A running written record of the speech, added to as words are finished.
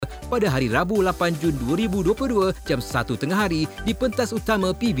pada hari Rabu 8 Jun 2022 jam 1 tengah hari di pentas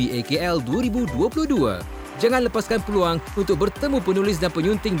utama PBA KL 2022. Jangan lepaskan peluang untuk bertemu penulis dan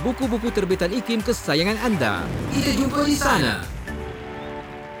penyunting buku-buku terbitan IKIM kesayangan anda. Kita jumpa di sana.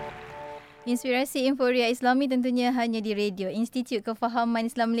 Inspirasi Inforia Islami tentunya hanya di Radio Institut Kefahaman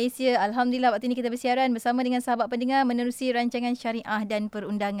Islam Malaysia. Alhamdulillah waktu ini kita bersiaran bersama dengan sahabat pendengar menerusi rancangan Syariah dan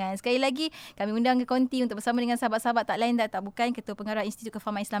Perundangan. Sekali lagi kami undang ke konti untuk bersama dengan sahabat-sahabat tak lain dan tak bukan Ketua Pengarah Institut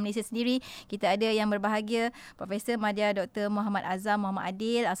Kefahaman Islam Malaysia sendiri. Kita ada yang berbahagia Profesor Madya Dr. Muhammad Azam Muhammad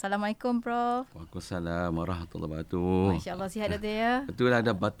Adil. Assalamualaikum Prof. Waalaikumsalam warahmatullahi wabarakatuh. Masya-Allah sihat Doktor ya. Betul lah,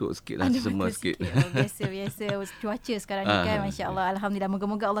 ada batuk sikit lah, semua sikit. Oh, biasa cuaca sekarang ni kan masya-Allah. Alhamdulillah,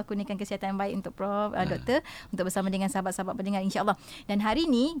 moga-moga Allah kurniakan kesihatan baik untuk Prof, Doktor, untuk bersama dengan sahabat-sahabat pendengar insya-Allah. Dan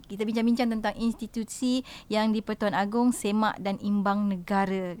hari ini kita bincang-bincang tentang institusi yang di-Pertuan Agong Semak dan Imbang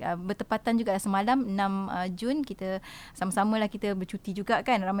Negara. Bertepatan juga semalam 6 Jun kita sama-samalah kita bercuti juga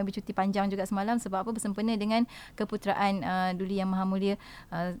kan. Ramai bercuti panjang juga semalam sebab apa, bersempena dengan keputeraan Duli Yang Maha Mulia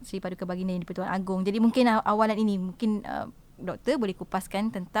Sri Paduka Baginda yang di-Pertuan Agong. Jadi mungkin awalan ini mungkin Doktor boleh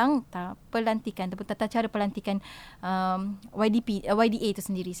kupaskan tentang pelantikan ataupun tata cara pelantikan YDA itu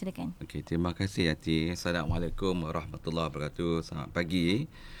sendiri. Silakan. Okey, terima kasih Yati. Assalamualaikum warahmatullahi wabarakatuh. Selamat pagi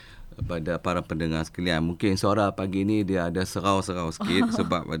kepada para pendengar sekalian. Mungkin suara pagi ni dia ada serau-serau sikit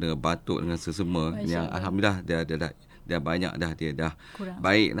sebab ada batuk dengan sesama. Yang alhamdulillah dia banyak dah, dia dah kurang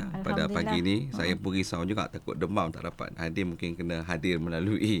baik dah pada pagi ni. Saya pun risau juga, takut demam tak dapat hadir, mungkin kena hadir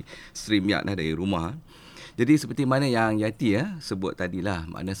melalui StreamYard dari rumah. Jadi seperti mana yang Yati sebut tadilah,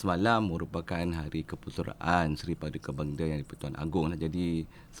 makna semalam merupakan hari keputeraan Sri Paduka Baginda yang di-Pertuan Agong. Jadi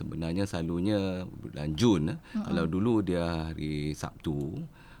sebenarnya selalunya bulan Jun. Kalau dulu dia hari Sabtu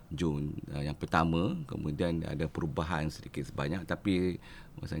Jun yang pertama, kemudian ada perubahan sedikit sebanyak, tapi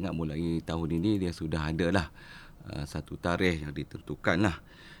saya ingat mulai tahun ini dia sudah ada lah satu tarikh yang ditentukan lah,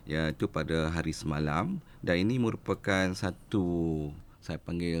 iaitu pada hari semalam. Dan ini merupakan satu, saya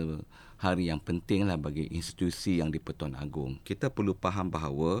panggil, hari yang penting lah bagi institusi yang di-Pertuan Agong. Kita perlu faham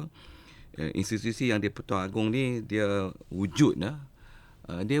bahawa institusi yang di-Pertuan Agong ni dia wujud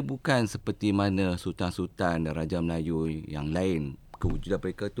dia bukan seperti mana sultan-sultan dan Raja Melayu yang lain. Kewujudan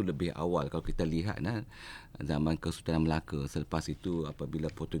mereka tu lebih awal. Kalau kita lihat zaman Kesultanan Melaka, selepas itu apabila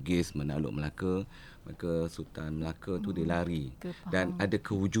Portugis menakluk Melaka, maka Sultan Melaka tu dia lari. Dan ada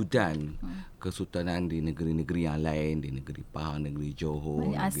kewujudan kesultanan di negeri-negeri yang lain, di negeri Pahang, negeri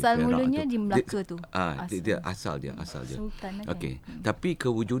Johor, asal mulanya di Melaka tu. Dia asal dia. Okey. Tapi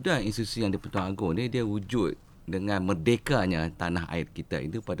kewujudan institusi yang di-Pertuan Agong ni dia wujud dengan merdekanya tanah air kita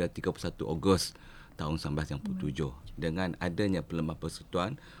itu pada 31 Ogos tahun 1997. Dengan adanya Perlembagaan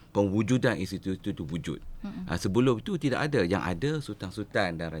Persekutuan, pewujudan institusi itu wujud. Sebelum itu tidak ada. Yang ada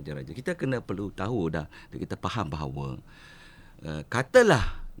sultan-sultan dan raja-raja. Kita perlu tahu dah, kita faham bahawa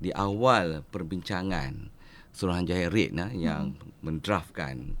katalah di awal perbincangan Suruhanjaya Red yang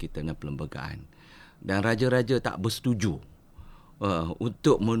mendraftkan kita punya perlembagaan, dan raja-raja tak bersetuju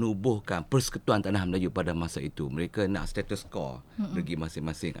untuk menubuhkan Persekutuan Tanah Melayu pada masa itu. Mereka nak status quo, negeri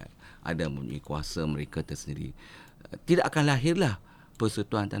masing-masing ada mempunyai kuasa mereka tersendiri. Tidak akan lahirlah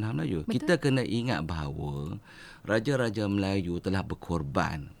Persekutuan Tanah Melayu. Betul. Kita kena ingat bahawa raja-raja Melayu telah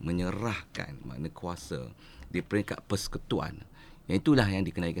berkorban, menyerahkan makna kuasa di peringkat persekutuan. Yang itulah yang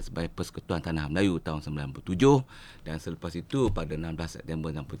dikenalikan sebagai Persekutuan Tanah Melayu tahun 97, dan selepas itu pada 16 September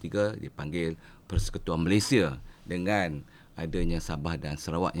 63 dipanggil Persekutuan Malaysia dengan adanya Sabah dan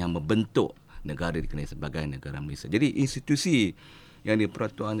Sarawak yang membentuk negara dikenali sebagai negara Malaysia. Jadi institusi yang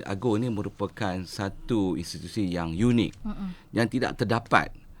di-Pertuan Agong ini merupakan satu institusi yang unik, yang tidak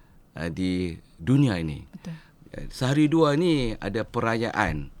terdapat di dunia ini. Betul. Sehari dua ni ada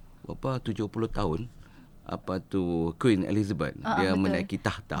perayaan 70 tahun Queen Elizabeth dia menaiki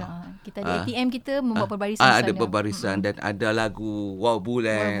tahta. Kita di IKIM kita membuat perbarisan ada perbarisan dan ada lagu Wow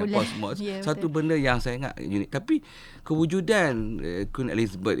Bulan Cosmos. Satu benda yang saya ingat unik. Tapi kewujudan Queen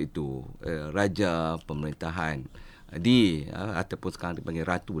Elizabeth itu raja pemerintahan ataupun sekarang dipanggil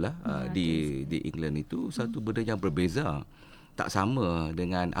ratu lah, di England itu satu benda yang berbeza, tak sama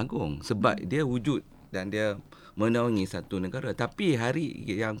dengan Agong sebab dia wujud dan dia menaungi satu negara. Tapi hari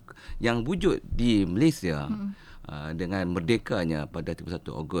yang wujud di Malaysia dengan merdekanya pada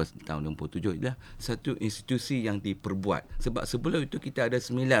 31 Ogos tahun 67 adalah satu institusi yang diperbuat. Sebab sebelum itu kita ada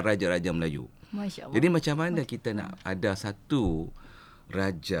 9 raja-raja Melayu. Masya Allah. Jadi macam mana kita nak ada satu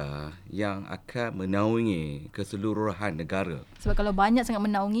raja yang akan menaungi keseluruhan negara? Sebab kalau banyak sangat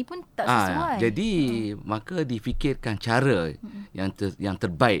menaungi pun tak sesuai. Jadi maka difikirkan cara yang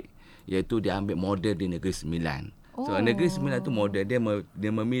terbaik, iaitu dia ambil model di Negeri Sembilan. So Negeri Sembilan tu model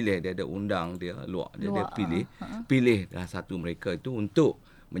dia memilih, dia ada undang dia luar dia pilih dah satu mereka itu untuk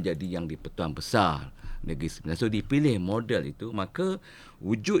menjadi yang di-Pertuan Besar Negeri Sembilan. So dipilih model itu, maka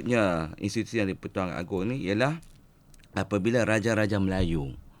wujudnya institusi yang di-Pertuan Agong ni ialah apabila raja-raja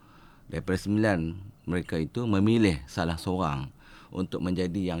Melayu daripada 9 mereka itu memilih salah seorang untuk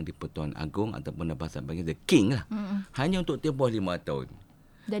menjadi yang di-Pertuan Agong ataupun bahasa panggil the king lah. Hanya untuk tempoh 5 tahun.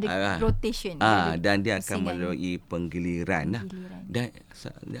 Dia ada rotation. Dan dia akan melalui penggiliran lah. Dan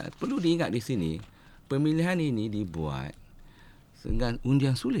perlu diingat di sini, pemilihan ini dibuat dengan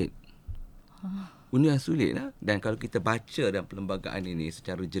undian sulit. Undian sulit lah. Dan kalau kita baca dalam perlembagaan ini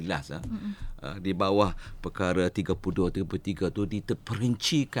secara jelas lah, di bawah perkara 32-33 tu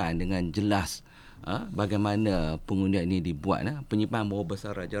diterperincikan dengan jelas bagaimana pengundian ini dibuat lah. Penyimpanan bawah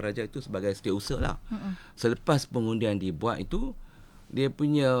besar raja-raja itu sebagai setiausaha lah. Selepas pengundian dibuat itu, dia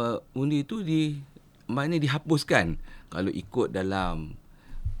punya undi itu dihapuskan. Kalau ikut dalam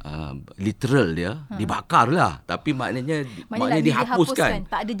literal dia, dibakar lah. Tapi maknanya dihapuskan.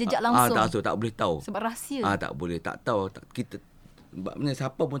 Tak ada jejak langsung. Tak boleh tahu. Sebab rahsia. Tak boleh, tak tahu. Kita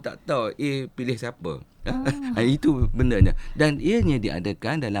siapa pun tak tahu pilih siapa. Itu benarnya. Dan ianya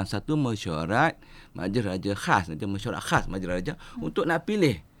diadakan dalam satu mesyuarat majlis raja khas, nanti mesyuarat khas majlis raja untuk nak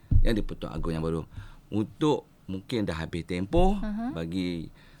pilih yang di-Pertuan Agong yang baru. Untuk mungkin dah habis tempoh bagi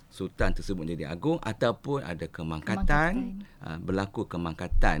sultan tersebut jadi agung, ataupun ada kemangkatan. Berlaku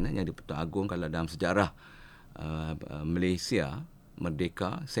kemangkatan yang di-Pertuan Agong. Kalau dalam sejarah Malaysia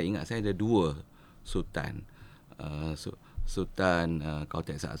merdeka, saya ingat saya ada 2 sultan. Sultan kalau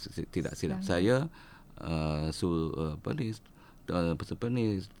tidak silap saya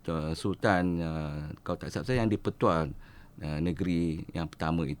Sultan kalau tak silap saya yang di-Pertuan negeri yang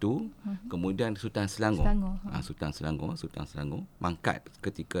pertama itu, kemudian Sultan Selangor. Sultan Selangor mangkat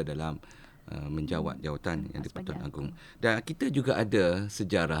ketika dalam menjawat jawatan yang di-Pertuan Agong. Dan kita juga ada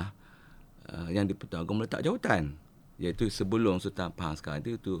sejarah yang di-Pertuan Agong meletak jawatan, iaitu sebelum Sultan Pahang sekarang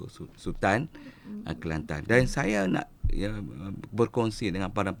itu Sultan Kelantan. Dan saya nak berkongsi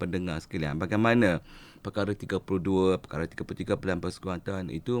dengan para pendengar sekalian bagaimana perkara 32, perkara 33 Pilihan Persekutuan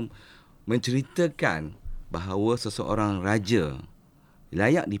itu menceritakan bahawa seseorang raja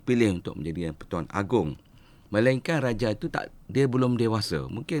layak dipilih untuk menjadi Pertuan Agong, melainkan raja itu dia belum dewasa.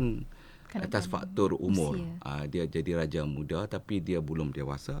 Mungkin atas faktor umur, dia jadi raja muda tapi dia belum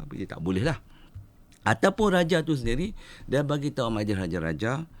dewasa, dia tak boleh lah. Ataupun raja tu sendiri dia bagi tahu majlis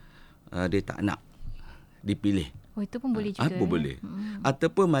raja-raja dia tak nak dipilih. Itu pun boleh juga. Boleh.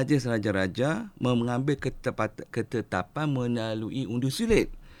 Ataupun majlis raja-raja mengambil ketetapan melalui undi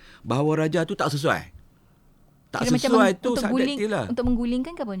sulit bahawa raja tu tak sesuai. Tak kira sesuai tu subjektif lah. Untuk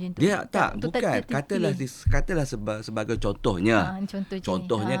menggulingkan ke apa macam tu? Dia tak, bukan. Katalah sebagai contohnya.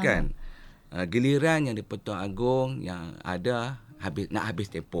 Contohnya kan. Giliran yang di-Pertuan Agong yang ada nak habis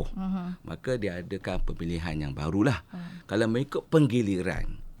tempoh. Maka dia adakan pemilihan yang barulah. Kalau mengikut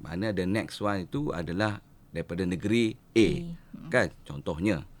penggiliran, mana the next one itu adalah daripada negeri A. Kan?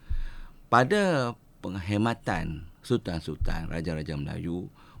 Contohnya. Pada penghematan sultan-sultan, raja-raja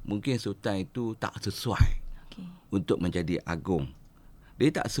Melayu, mungkin sultan itu tak sesuai untuk menjadi agung.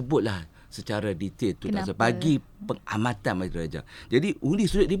 Dia tak sebutlah secara detail tu. Tak bagi pengamatan majlis raja. Jadi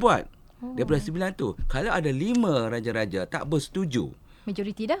undi sulit dibuat. Daripada 9 tu. Kalau ada 5 raja-raja tak bersetuju,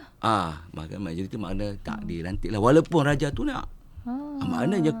 majoriti dah. Maka majoriti makna tak dilantik lah. Walaupun raja tu nak.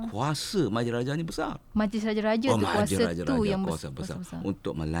 Maknanya kuasa majlis raja ni besar. Majlis raja-raja tu kuasa tu yang kuasa besar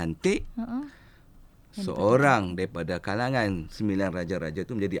untuk melantik seorang daripada kalangan 9 raja-raja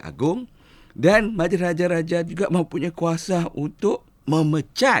tu menjadi agung. Dan majlis raja-raja juga mempunyai kuasa untuk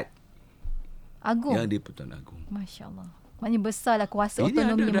memecat agung yang di-Pertuan Agong. Masya-Allah. Maknanya besarlah kuasa otonomi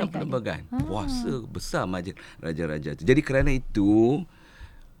mereka. Ini ada dalam perlembagaan. Kuasa besar majlis raja-raja tu. Jadi kerana itu,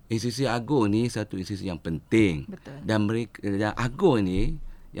 institusi agung ni satu institusi yang penting. Betul. Dan agung ni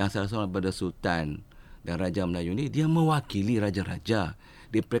yang salah seorang daripada sultan dan raja Melayu ni, dia mewakili raja-raja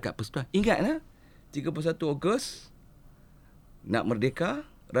di peringkat persekutuan. Ingatlah 31 Ogos nak merdeka,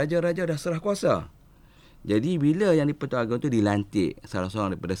 raja-raja dah serah kuasa. Jadi bila yang di-Pertuan Agong tu dilantik salah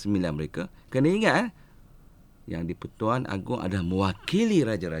seorang daripada 9 mereka, kena ingat yang di-Pertuan Agong adalah mewakili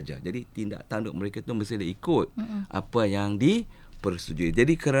raja-raja. Jadi tindak tanduk mereka tu mesti ikut apa yang dipersetujui.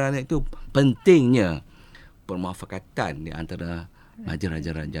 Jadi kerana itu pentingnya permuafakatan di antara majlis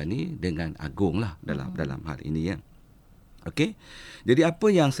raja-raja ni dengan agung lah dalam hal ini ya. Okey. Jadi apa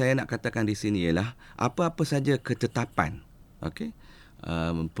yang saya nak katakan di sini ialah apa-apa saja ketetapan, okey,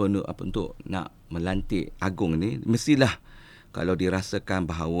 untuk nak melantik agung ni, mestilah kalau dirasakan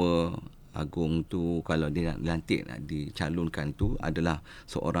bahawa agung tu kalau dia nak dilantik, nak dicalonkan tu adalah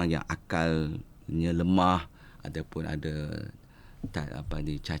seorang yang akalnya lemah ataupun ada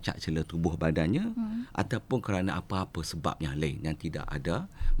cacat celah tubuh badannya ataupun kerana apa-apa sebab yang lain yang tidak ada,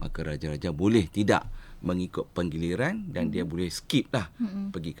 maka raja-raja boleh tidak mengikut penggiliran dan dia boleh skip lah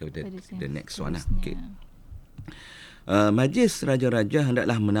pergi ke the next one lah. Okay. Majlis Raja-Raja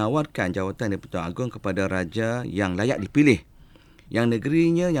hendaklah menawarkan jawatan di-Pertuan Agong kepada raja yang layak dipilih, yang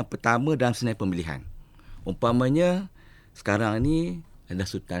negerinya yang pertama dalam senarai pemilihan. Umpamanya sekarang ni adalah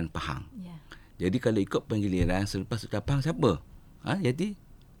Sultan Pahang. Jadi kalau ikut penggiliran selepas Sultan Pahang siapa? Jadi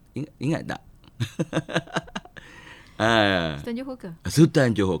ingat tak? Sultan Johor ke?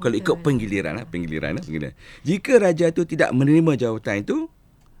 Sultan Johor. Kalau ikut penggiliran. Jika raja itu tidak menerima jawatan itu,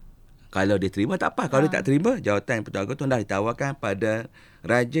 kalau dia terima tak apa. Kalau dia tak terima, jawatan Pertuan Agong itu dah ditawarkan pada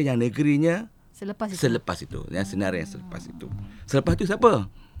raja yang negerinya selepas itu. Yang senarai yang selepas itu. Selepas itu siapa?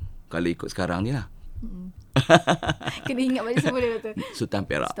 Kalau ikut sekarang ni lah. Kena ingat balik semua dia kata. Sultan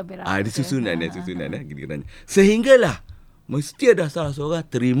Perak. Dia susunan giliran. Sehinggalah mesti ada salah seorang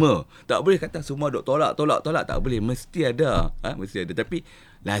terima. Tak boleh kata semua duk tolak. Tak boleh. Mesti ada. Tapi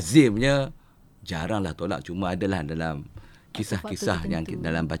lazimnya jaranglah tolak. Cuma adalah dalam kisah-kisah yang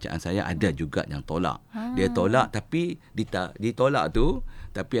dalam bacaan saya ada juga yang tolak. Dia tolak tapi ditolak tu,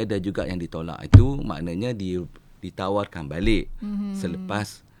 tapi ada juga yang ditolak itu maknanya ditawarkan balik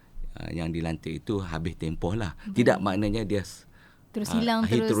selepas yang dilantik itu habis tempoh lah. Tidak maknanya dia terus hilang.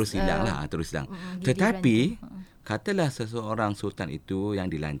 Tetapi katalah seseorang sultan itu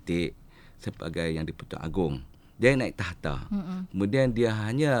yang dilantik sebagai yang di-Pertuan Agong, dia naik tahta. Kemudian dia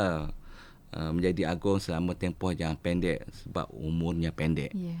hanya menjadi agung selama tempoh yang pendek sebab umurnya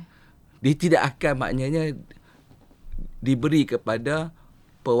pendek. Dia tidak akan maknanya diberi kepada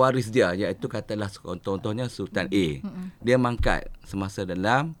pewaris dia, iaitu katalah contohnya Sultan A. Dia mangkat semasa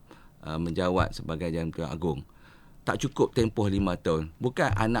dalam menjawat sebagai Yang Agung. Tak cukup tempoh 5 tahun.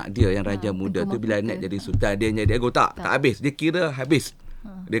 Bukan anak dia yang raja muda tu bila naik jadi sultan dia jadi agung. Tak habis. Dia kira habis.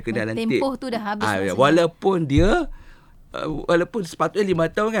 Dia kena lantik. Tempoh tu dah habis. Walaupun sepatutnya 5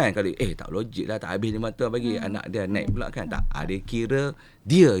 tahun kan. Kalau tak logik lah, tak habis 5 tahun bagi anak dia naik pula kan. Tak, dia kira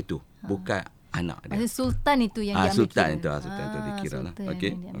dia itu, bukan anak dia. Maksudnya sultan itu yang dia sultan itu dikira lah.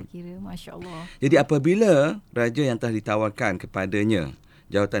 Okey. Masya-Allah. Jadi apabila raja yang telah ditawarkan kepadanya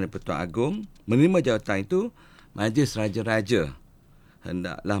jawatan di-Pertuan Agong menerima jawatan itu, Majlis Raja-Raja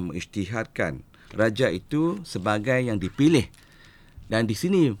hendaklah mengisytiharkan raja itu sebagai yang dipilih. Dan di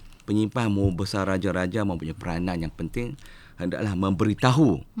sini penyimpan besar raja-raja mempunyai peranan yang penting, hendaklah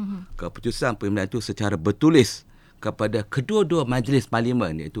memberitahu keputusan pemilihan itu secara bertulis kepada kedua-dua majlis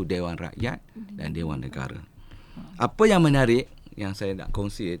parlimen, iaitu Dewan Rakyat dan Dewan Negara. Apa yang menarik yang saya nak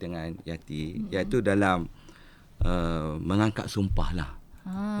kongsi dengan Yati, iaitu dalam mengangkat sumpah lah.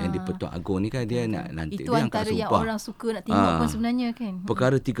 Yang di-Pertuan Agong ni kan dia nak lantik, itu dia antara angkat sumpah. Yang orang suka nak tengok pun sebenarnya kan.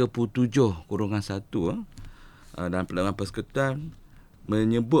 Perkara 37/1 dalam Perlembagaan Persekutuan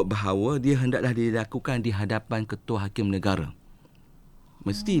menyebut bahawa dia hendaklah dilakukan di hadapan Ketua Hakim Negara.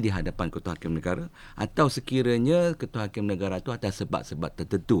 Mesti di hadapan Ketua Hakim Negara, atau sekiranya Ketua Hakim Negara itu atas sebab-sebab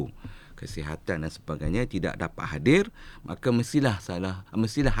tertentu, kesihatan dan sebagainya, tidak dapat hadir, maka mestilah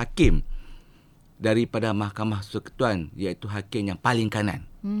hakim daripada Mahkamah Persekutuan, iaitu hakim yang paling kanan.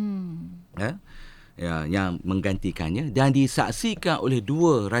 Yang menggantikannya dan disaksikan oleh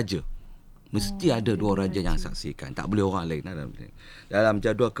 2 raja. Mesti ada 2 raja yang saksikan. Tak boleh orang lain. Dalam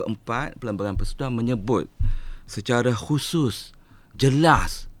jadual keempat, Perlembagaan Persekutuan menyebut secara khusus,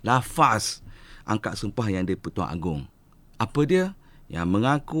 jelas, lafaz angkat sumpah yang di-Pertuan Agong. Apa dia? Yang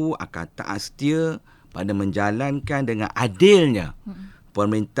mengaku akan taat setia pada menjalankan dengan adilnya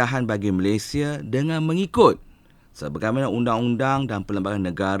pemerintahan bagi Malaysia dengan mengikut sebagaimana undang-undang dan perlembagaan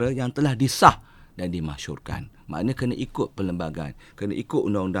negara yang telah disah dan dimasyurkan. Maknanya kena ikut perlembagaan, kena ikut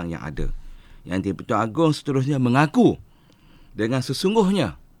undang-undang yang ada. Yang di-Pertuan Agong seterusnya mengaku dengan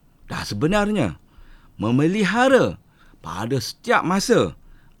sesungguhnya dan sebenarnya memelihara pada setiap masa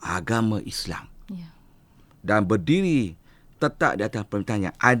agama Islam dan berdiri tetap di atas pemerintahan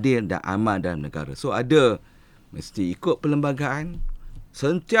yang adil dan aman dalam negara. So ada mesti ikut perlembagaan,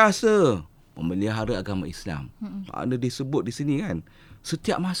 sentiasa memelihara agama Islam. Maknanya disebut di sini kan,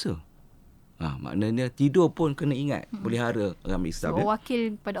 setiap masa. Maknanya tidur pun kena ingat pelihara agama Islam. So,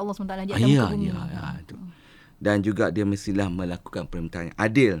 wakil pada Allah SWT di atas muka bumi. Itu. Dan juga dia mestilah melakukan pemerintahan yang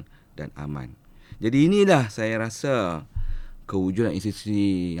adil dan aman. Jadi inilah saya rasa kewujudan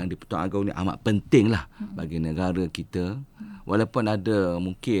institusi yang di-Pertuan Agong ni amat penting lah bagi negara kita. Walaupun ada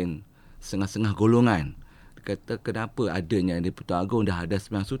mungkin setengah-setengah golongan kata kenapa adanya di-Pertuan Agong dah ada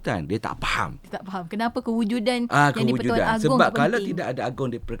 9 sultan. Dia tak faham. Kenapa kewujudan yang di-Pertuan Agong sebab penting. Kalau tidak ada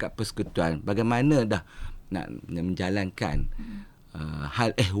Agong di peringkat persekutuan, bagaimana dah nak menjalankan hal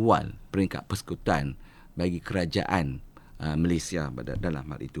ehwal peringkat persekutuan bagi kerajaan Malaysia dalam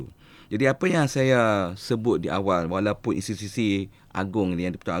hal itu. Jadi apa yang saya sebut di awal, walaupun institusi agung ni,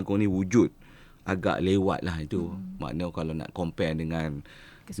 yang di-Pertuan Agong ni wujud agak lewat lah itu. Maknanya kalau nak compare dengan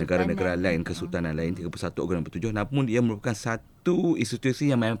negara-negara lain, kesultanan lain, 31 Ogos 67, namun dia merupakan satu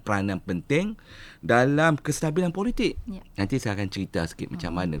institusi yang main peranan penting dalam kestabilan politik. Nanti saya akan cerita sikit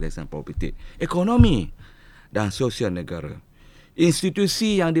macam mana dari segi politik, ekonomi dan sosial negara.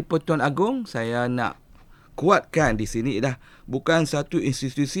 Institusi yang di-Pertuan Agong saya nak kuatkan di sini ialah bukan satu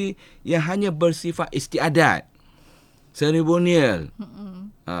institusi yang hanya bersifat istiadat, seremonial.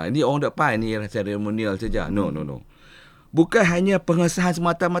 Ini orang depan ni seremonial saja. No. Bukan hanya pengesahan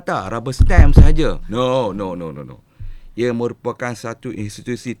semata-mata, rubber stamp saja. No. Ia merupakan satu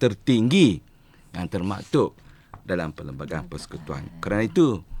institusi tertinggi yang termaktub dalam Perlembagaan Persekutuan. Kerana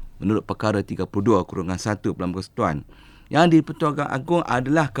itu, menurut Perkara 32/1 Perlembagaan Persekutuan, yang di-Pertuan Agong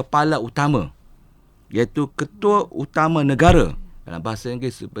adalah kepala utama, iaitu Ketua Utama Negara. Dalam bahasa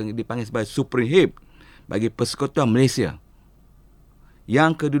Inggeris dipanggil sebagai Supreme Head bagi Persekutuan Malaysia,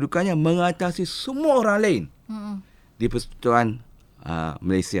 yang kedudukannya mengatasi semua orang lain di Persekutuan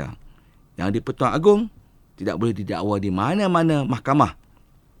Malaysia. Yang di Pertuan Agong tidak boleh didakwa di mana-mana mahkamah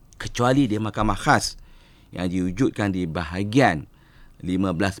kecuali di mahkamah khas yang diwujudkan di bahagian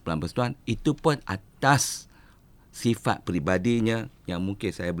 15 Perlembagaan Persekutuan. Itu pun atas sifat peribadinya yang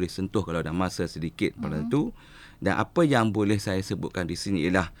mungkin saya boleh sentuh kalau ada masa sedikit pada itu. Dan apa yang boleh saya sebutkan di sini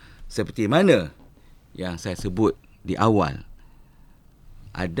ialah seperti mana yang saya sebut di awal.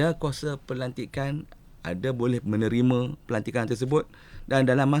 Ada kuasa pelantikan, ada boleh menerima pelantikan tersebut, dan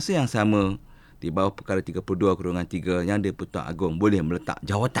dalam masa yang sama di bawah Perkara 32/3 yang di-Pertuan Agong boleh meletak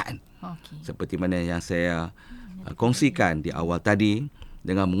jawatan. Seperti mana yang saya kongsikan di awal tadi,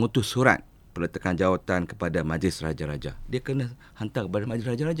 dengan mengutus surat peletakan jawatan kepada Majlis Raja-Raja. Dia kena hantar kepada Majlis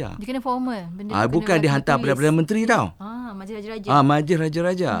Raja-Raja. Dia kena formal. Bukan dihantar kepada Perdana Menteri tau. Majlis Raja-Raja. Majlis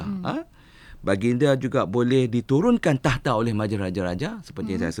Raja-Raja. Baginda juga boleh diturunkan tahta oleh Majlis Raja-Raja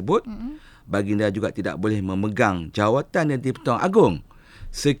seperti yang saya sebut. Baginda juga tidak boleh memegang jawatan yang di-Pertuan Agong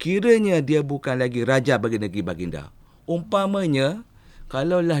sekiranya dia bukan lagi raja bagi negeri baginda. Umpamanya,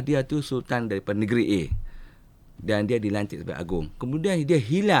 kalaulah dia tu sultan daripada negeri A dan dia dilantik sebagai agung, kemudian dia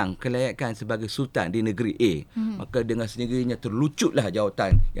hilang kelayakan sebagai sultan di negeri A, maka dengan sendirinya terlucutlah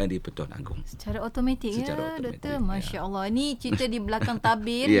jawatan yang di-Pertuan Agong. Secara automatik ya, Doktor. Masya Allah. Ini cerita di belakang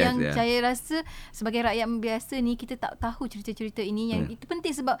tabir yang saya rasa sebagai rakyat biasa ni kita tak tahu cerita-cerita ini. Yang itu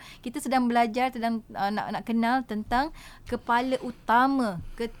penting sebab kita sedang belajar, sedang nak kenal tentang kepala utama,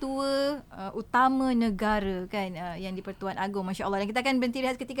 ketua utama negara kan, yang di-Pertuan Agong. Masya Allah. Dan kita akan berhenti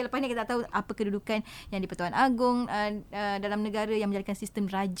rehat ketika lepas ni, kita tahu apa kedudukan yang di-Pertuan Agong dalam negara yang menjalankan sistem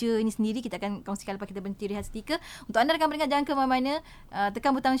raja ini sendiri. Kita akan kongsikan lepas kita berhenti rehat seketika. Untuk anda rakan pendengar, jangan ke mana-mana,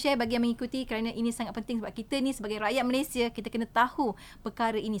 tekan butang share bagi yang mengikuti, kerana ini sangat penting sebab kita ni sebagai rakyat Malaysia, kita kena tahu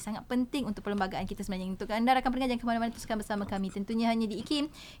perkara ini sangat penting untuk perlembagaan kita sebenarnya. Untuk anda rakan pendengar, jangan ke mana-mana, teruskan bersama kami tentunya hanya di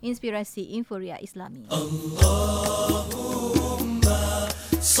IKIM, Inspirasi Inforia Islami. Allahumma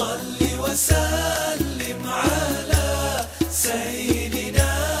salli wa sallim ala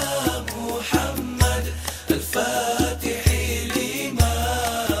sayyidina الفاتح لما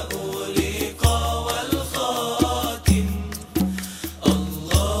أغلق والخاتم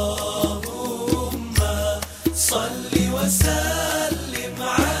اللهم صل وسلم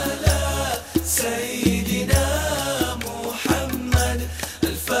على سيدنا محمد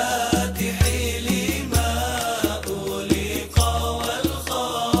الفاتح لما أغلق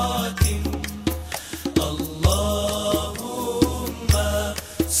والخاتم اللهم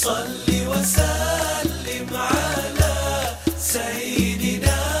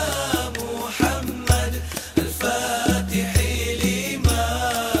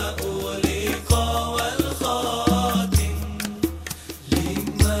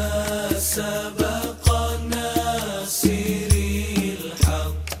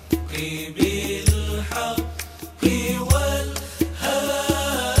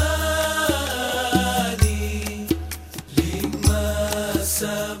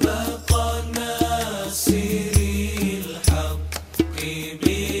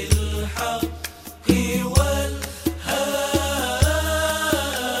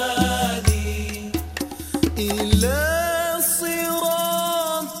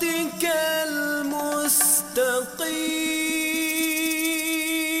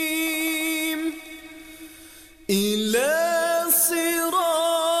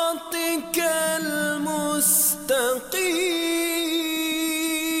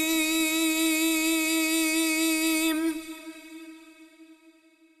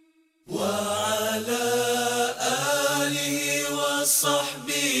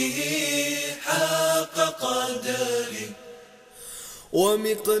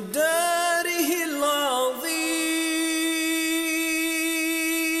ومقداره العظيم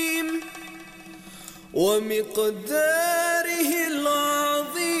ومقداره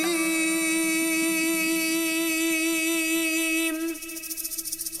العظيم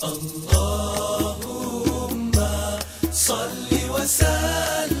اللهم صل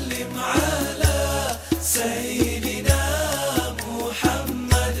وسلم على سيدنا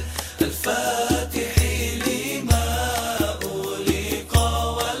محمد الفاتح لما أغلق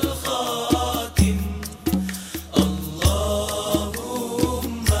والخاتم اللهم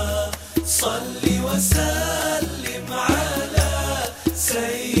صل وسلم على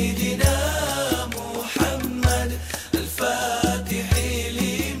سيدنا محمد الفاتح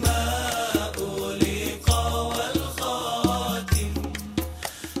لما أغلق والخاتم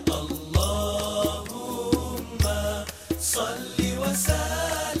اللهم صل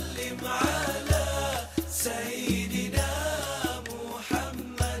وسلم على سيدنا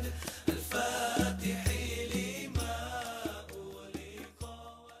محمد الفاتح لما أغلق.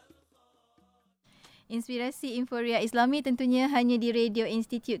 Inspirasi Inforia Islami tentunya hanya di Radio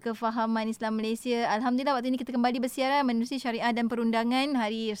Institut Kefahaman Islam Malaysia. Alhamdulillah waktu ini kita kembali bersiaran menerusi Syariah dan Perundangan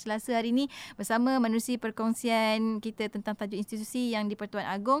hari Selasa hari ini bersama menerusi perkongsian kita tentang tajuk institusi yang di-Pertuan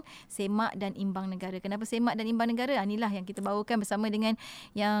Agong, Semak dan Imbang Negara. Kenapa Semak dan Imbang Negara? Inilah yang kita bawakan bersama dengan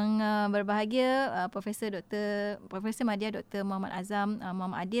yang berbahagia Profesor Madya Dr. Muhammad Azam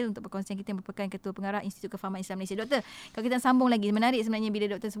Muhammad Adil untuk perkongsian kita yang merupakan Ketua Pengarah Institut Kefahaman Islam Malaysia. Doktor, kalau kita sambung lagi, menarik sebenarnya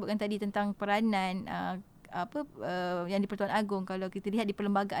bila doktor sebutkan tadi tentang peranan yang di Pertuan Agong. Kalau kita lihat di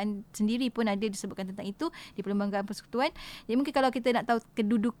perlembagaan sendiri pun ada disebutkan tentang itu di perlembagaan persekutuan. Jadi mungkin kalau kita nak tahu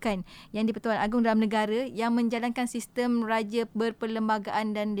kedudukan yang di Pertuan Agong dalam negara yang menjalankan sistem raja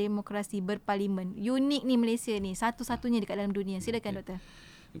berperlembagaan dan demokrasi berparlimen. Unik ni Malaysia ni, satu-satunya dekat dalam dunia. Silakan doktor.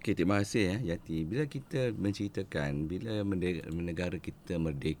 Okey, terima kasih Yati. Bila kita menceritakan bila negara kita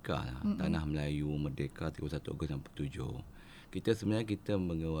merdeka, tanah Melayu merdeka 31 Ogos 47. Kita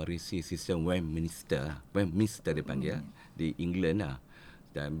mewarisi sistem Westminster dipanggil di England lah.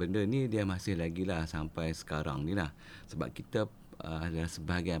 Dan benda ni dia masih lagi lah sampai sekarang ni lah. Sebab kita adalah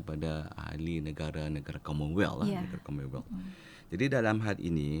sebahagian pada ahli negara-negara Commonwealth lah. Negara Commonwealth. Jadi dalam hal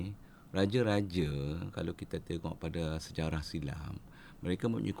ini, raja-raja kalau kita tengok pada sejarah silam, mereka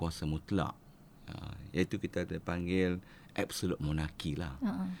mempunyai kuasa mutlak. Iaitu kita panggil absolute monarchy lah.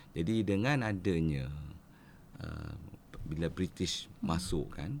 Jadi dengan adanya bila British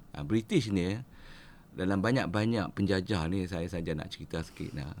masuk kan, British ni dalam banyak-banyak penjajah ni, saya saja nak cerita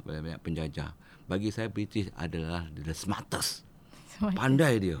sikit lah, banyak penjajah. Bagi saya British adalah the smartest.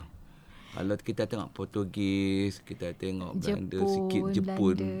 Pandai dia. Kalau kita tengok Portugis, kita tengok Belanda sikit,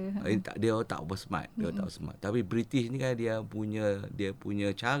 Jepun, dia tak apa smart, Tapi British ni kan dia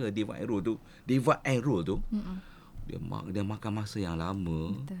punya cara divide and rule tu. Dia makan masa yang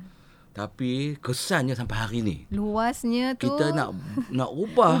lama. Betul. Tapi kesannya sampai hari ni. Luasnya tu kita nak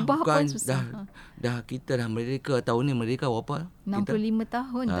ubah bukan dah kita dah merdeka tahun ni, merdeka berapa? 65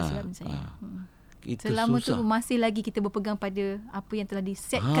 tahun dah silap saya. Selama susah. Tu masih lagi kita berpegang pada apa yang telah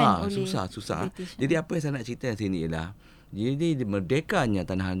disetkan oleh susah. Jadi apa yang saya nak cerita di sini ialah, jadi merdekanya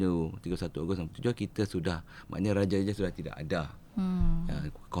tanah Melayu 31 Ogos 47, kita sudah, maknanya raja-raja sudah tidak ada.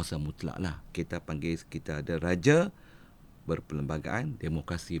 Kuasa mutlak lah. Kita ada raja berperlembagaan,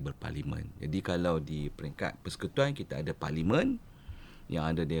 demokrasi berparlimen. Jadi kalau di peringkat persekutuan kita ada parlimen, yang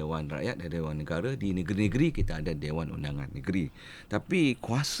ada Dewan Rakyat, ada Dewan Negara. Di negeri-negeri kita ada Dewan Undangan Negeri. Tapi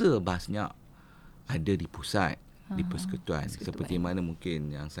kuasa banyak ada di pusat, di persekutuan. Seperti mana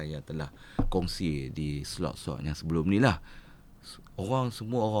mungkin yang saya telah kongsi di slot-slot yang sebelum ni lah.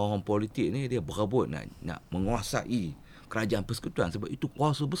 Semua orang politik ni dia berebut nak menguasai kerajaan persekutuan sebab itu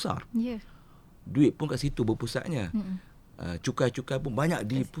kuasa besar. Duit pun kat situ berpusatnya. Cukai-cukai pun banyak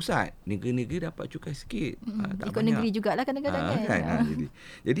di pusat. Negeri-negeri dapat cukai sikit. Tak ikut banyak. Negeri jugalah kadang-kadang.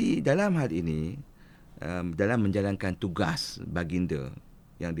 Jadi dalam hal ini, dalam menjalankan tugas baginda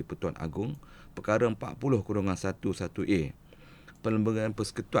yang di Pertuan Agong, perkara 40/11A, perlembagaan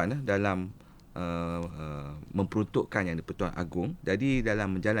persekutuan dalam memperuntukkan yang di Pertuan Agong. Jadi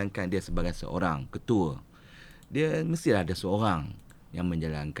dalam menjalankan dia sebagai seorang ketua, dia mestilah ada seorang yang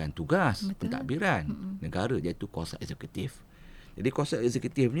menjalankan tugas pentadbiran negara, iaitu kuasa eksekutif. Jadi kuasa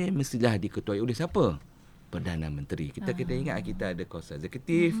eksekutif ni mestilah diketuai oleh siapa? Perdana Menteri. Kita ingat kita ada kuasa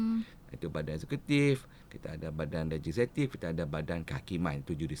eksekutif, itu badan eksekutif, kita ada badan legislatif, kita ada badan kehakiman,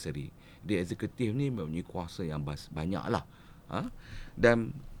 itu judiciary. Jadi eksekutif ni mempunyai kuasa yang banyak lah.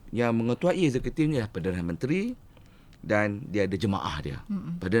 Dan yang mengetuai eksekutif ni adalah Perdana Menteri, dan dia ada jemaah dia.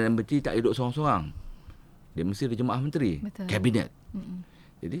 Perdana Menteri tak duduk seorang-seorang. Dia mesti ada jemaah menteri, kabinet.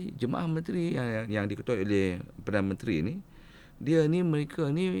 Jadi jemaah menteri yang diketuai oleh Perdana Menteri ni, mereka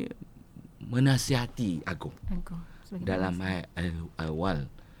ni menasihati agung. Dalam awal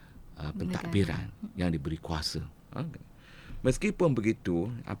pentadbiran yang diberi kuasa. Meskipun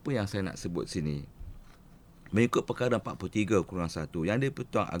begitu, apa yang saya nak sebut sini, mengikut perkara 43-1, yang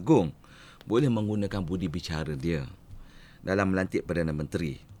di-Pertuan Agong boleh menggunakan budi bicara dia dalam melantik Perdana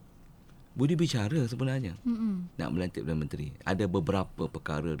Menteri. Budi bicara sebenarnya nak melantik Perdana Menteri. Ada beberapa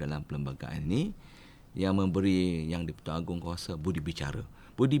perkara dalam perlembagaan ini yang memberi yang di-Pertuan Agong kuasa budi bicara.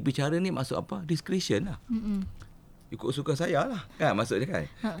 Budi bicara ni maksud apa? Discretion lah. Ikut suka saya lah, kan maksudnya kan.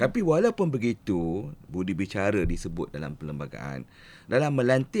 Tapi walaupun begitu, budi bicara disebut dalam perlembagaan. Dalam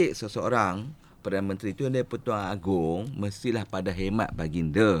melantik seseorang Perdana Menteri itu, yang di-Pertuan Agong mestilah pada hemat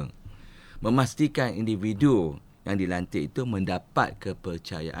baginda memastikan individu yang dilantik itu mendapat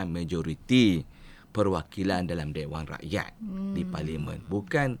kepercayaan majoriti perwakilan dalam Dewan Rakyat di Parlimen.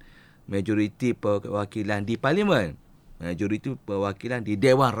 Bukan majoriti perwakilan di Parlimen, majoriti perwakilan di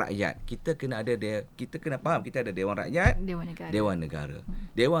Dewan Rakyat. Kita kena faham, kita ada Dewan Rakyat, Dewan Negara.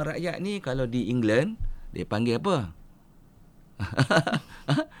 Dewan Rakyat ni kalau di England dia panggil apa?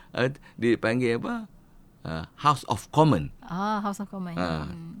 Dia panggil apa? House of Common. House of Common.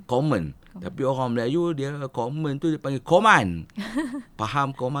 Common. Tapi orang Melayu dia common tu dia panggil command.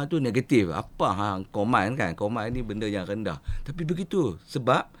 Faham command tu negatif. Apa command kan? Command ni benda yang rendah. Tapi begitu.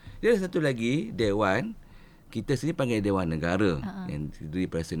 Sebab dia ada satu lagi dewan. Kita sini panggil Dewan Negara yang terdiri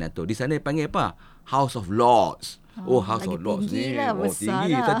daripada senator. Di sana dia panggil apa? House of Lords. House of Lords ni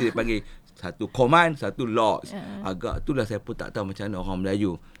tinggi. Tadi dia panggil satu command, satu lords. Agak itulah saya pun tak tahu macam mana orang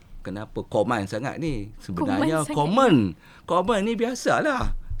Melayu. Kenapa command sangat ni? Sebenarnya common. Common ni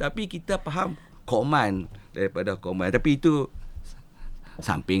biasalah. Tapi kita faham command daripada command. Tapi itu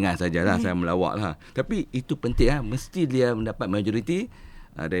sampingan sajalah, saya melawak lah. Tapi itu penting lah. Mesti dia mendapat majoriti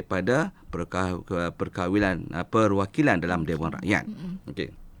daripada perwakilan dalam Dewan Rakyat.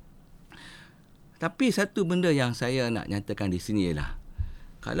 Okey. Tapi satu benda yang saya nak nyatakan di sini ialah,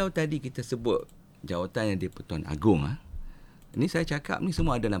 kalau tadi kita sebut jawatan yang di-Pertuan Agong, ini saya cakap ni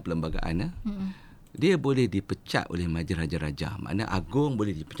semua ada dalam perlembagaan. Dia boleh dipecat oleh Majlis Raja-Raja. Maknanya Agong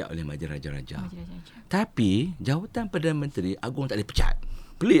boleh dipecat oleh Majlis Raja-Raja. Tapi jawatan Perdana Menteri, Agong tak boleh pecat.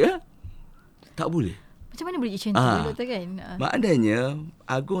 Pelik tak boleh. Macam mana boleh macam tu, Doktor kan? Maknanya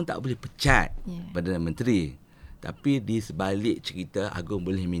Agong tak boleh pecat Perdana Menteri. Tapi di sebalik cerita, Agong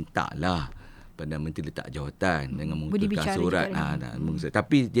boleh minta lah Perdana Menteri letak jawatan dengan mengutipkan surat.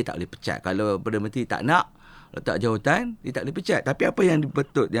 Tapi dia tak boleh pecat. Kalau Perdana Menteri tak nak letak jawatan, dia tak boleh pecat. Tapi apa yang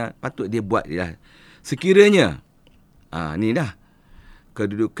patut dia buat ialah, sekiranya ni dah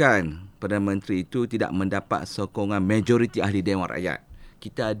kedudukan Perdana Menteri itu tidak mendapat sokongan majoriti ahli Dewan Rakyat.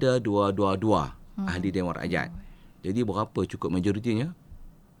 Kita ada dua ahli Dewan Rakyat. Jadi berapa cukup majoritinya?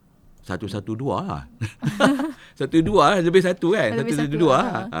 112 lah. 112 lah, lebih satu kan? 112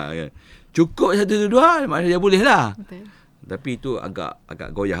 lah. Cukup 112, maknanya dia boleh lah. Betul. Tapi itu agak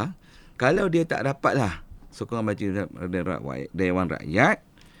goyah. Kalau dia tak dapat lah sokongan majoriti Dewan Rakyat,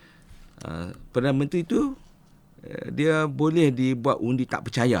 Perdana Menteri itu dia boleh dibuat undi tak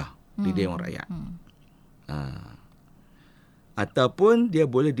percaya di Dewan Rakyat. Ataupun dia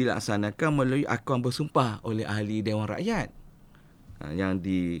boleh dilaksanakan melalui akuan bersumpah oleh ahli Dewan Rakyat yang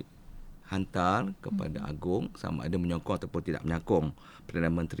dihantar kepada Agong, sama ada menyokong ataupun tidak menyokong Perdana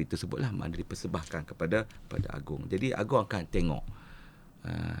Menteri tersebutlah, mana dipersembahkan kepada Agong. Jadi Agong akan tengok.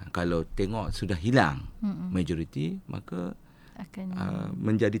 Kalau tengok sudah hilang majoriti, maka akan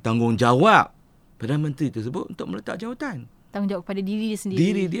menjadi tanggungjawab Perdana Menteri tersebut untuk meletak jawatan. Tanggungjawab kepada diri dia sendiri.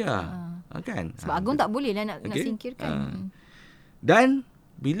 Diri dia. Kan? Sebab Agong tak boleh lah nak singkirkan. Dan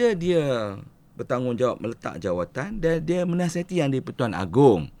bila dia bertanggungjawab meletak jawatan, dan dia menasihati yang di-Pertuan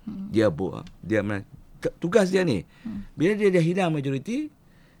Agong, dia tugas dia ni. Bila dia hilang majoriti,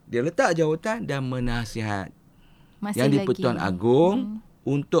 dia letak jawatan dan menasihat yang di-Pertuan Agong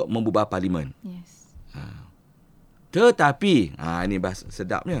untuk membubar parlimen. Yes. Tetapi ini bahasa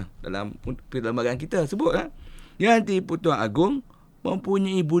sedapnya dalam perlembagaan kita sebut yang di-Pertuan Agong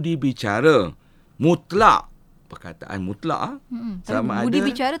mempunyai budi bicara mutlak. Perkataan mutlak sama budi ada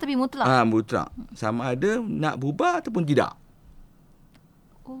bicara tapi mutlak. Mutlak. Sama ada nak bubar ataupun tidak.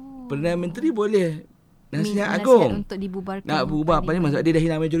 Perdana Menteri boleh nasihat Agong untuk dibubarkan. Nak bubar parlimen sebab dia dah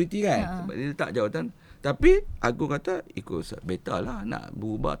hilang majoriti kan. Sebab dia letak jawatan. Tapi Agong kata ikut beta lah, nak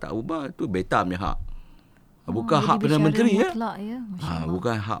bubar tak bubar tu beta punya hak. Bukan hak Perdana Menteri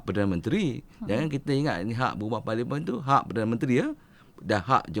bukan hak Perdana Menteri. Jangan kita ingat ni hak bubar parlimen tu hak Perdana Menteri dan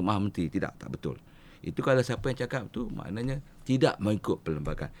hak Jemaah Menteri. Tidak, tak betul. Itu kalau siapa yang cakap tu maknanya tidak mengikut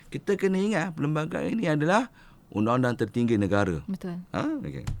perlembagaan. Kita kena ingat perlembagaan ini adalah undang-undang tertinggi negara. Betul.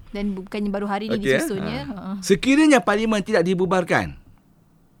 Okay. Dan bukannya baru hari ini disusunnya. Sekiranya parlimen tidak dibubarkan,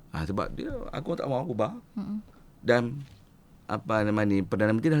 sebab dia Agong tak mahu bubar, dan Perdana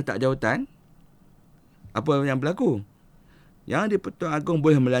Menteri dah letak jawatan, apa yang berlaku? Yang di-Pertuan Agong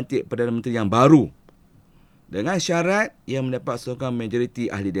boleh melantik Perdana Menteri yang baru dengan syarat ia mendapat sokongan majoriti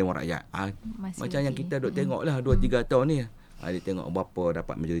ahli Dewan Rakyat. Macam yang kita duk tengok lah 2-3 tahun ni. Dia tengok berapa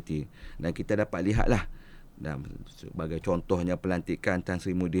dapat majoriti. Dan kita dapat lihatlah, dan sebagai contohnya pelantikan Tan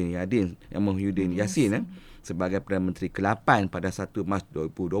Sri Muhyiddin Yassin sebagai Perdana Menteri ke-8 pada 1 Mac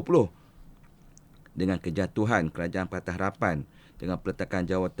 2020 dengan kejatuhan Kerajaan Pakatan Harapan dengan peletakan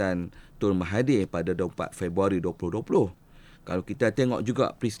jawatan Tun Mahathir pada 24 Februari 2020. Kalau kita tengok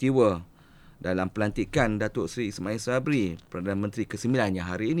juga peristiwa dalam pelantikan Datuk Seri Ismail Sabri, Perdana Menteri ke-9 yang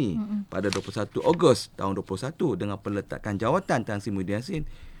hari ini, pada 21 Ogos tahun 2021 dengan peletakan jawatan Tan Sri Muhyiddin Yassin,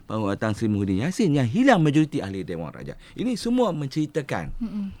 bahawa Tan Sri Muhyiddin Yassin yang hilang majoriti ahli Dewan Rakyat. Ini semua menceritakan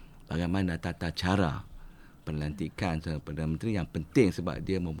bagaimana tata cara pelantikan Perdana Menteri yang penting sebab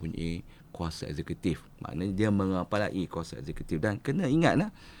dia mempunyai kuasa eksekutif. Maknanya dia mengepalai kuasa eksekutif. Dan kena ingatlah,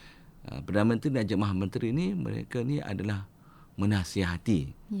 Perdana Menteri dan Jemaah Menteri ni, mereka ni adalah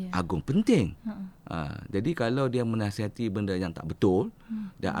menasihati Agong. Penting. Jadi kalau dia menasihati benda yang tak betul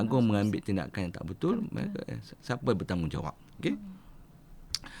dan Agong mengambil tindakan yang tak betul, siapa bertanggungjawab? Okey.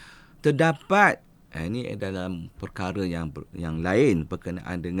 Terdapat ini dalam perkara yang lain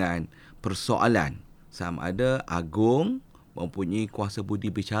berkenaan dengan persoalan sama ada Agong mempunyai kuasa budi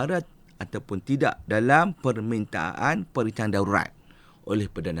bicara ataupun tidak dalam permintaan perancangan darurat oleh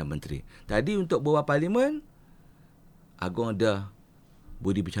Perdana Menteri. Tadi untuk bawah parlimen, Agong ada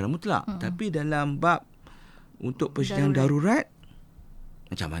budi bicara mutlak. Tapi dalam bab untuk persidangan darurat,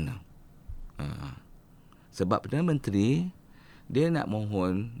 macam mana? Sebab Perdana Menteri, dia nak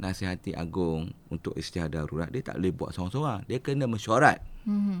mohon nasihati Agong untuk isytihar darurat, dia tak boleh buat seorang-seorang. Dia kena mesyuarat.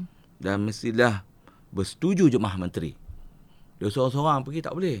 Dan mestilah bersetuju Jemaah Menteri. Dia seorang-seorang pergi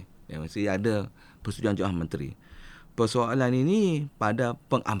tak boleh. Dia mesti ada persetujuan Jemaah Menteri. Persoalan ini pada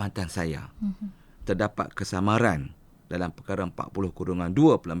pengamatan saya, terdapat kesamaran dalam perkara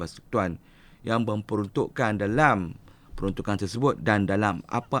 40/2 Pelambang Persekutuan yang memperuntukkan dalam peruntukan tersebut dan dalam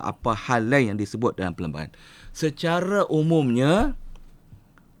apa-apa hal lain yang disebut dalam perlembagaan. Secara umumnya,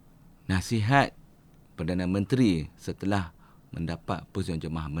 nasihat Perdana Menteri setelah mendapat persetujuan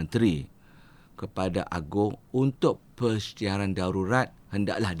Jemaah Menteri kepada Agong untuk persyaratan darurat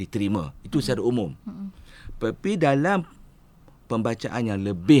hendaklah diterima. Itu secara umum. Tapi dalam pembacaan yang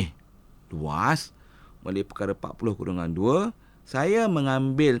lebih luas melalui perkara 40/2, saya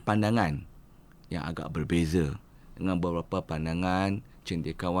mengambil pandangan yang agak berbeza dengan beberapa pandangan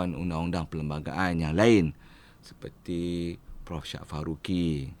cendekiawan undang-undang perlembagaan yang lain seperti Prof. Syah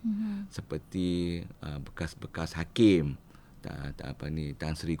Faruqi, seperti bekas-bekas hakim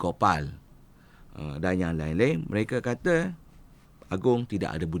Tan Sri Gopal dan yang lain-lain. Mereka kata Agong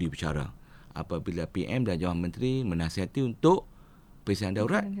tidak ada budi bicara. Apabila PM dan Jemaah Menteri menasihati untuk persidangan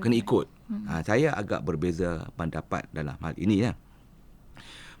darurat, kena ikut. Saya agak berbeza pendapat dalam hal ini.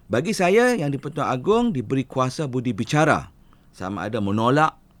 Bagi saya, yang di-Pertuan Agong diberi kuasa budi bicara sama ada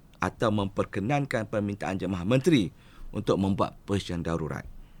menolak atau memperkenankan permintaan Jemaah Menteri untuk membuat persidangan darurat.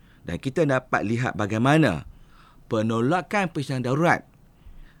 Dan kita dapat lihat bagaimana penolakan persidangan darurat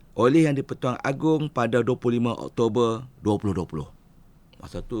oleh yang di-Pertuan Agong pada 25 Oktober 2020.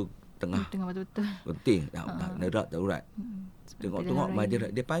 Masa tu tengah betul-betul penting darurat. Tengok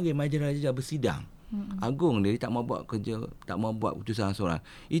majlis, dia panggil majlis raja bersidang. Agong dia tak mau buat kerja, tak mau buat keputusan seorang.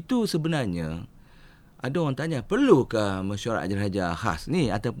 Itu sebenarnya ada orang tanya, perlukah mesyuarat raja khas ni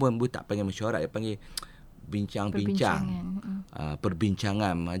ataupun tak panggil mesyuarat, dia panggil bincang-bincang,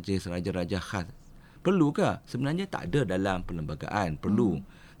 perbincangan majlis raja-raja khas. Perlukah? Sebenarnya tak ada dalam perlembagaan, perlu.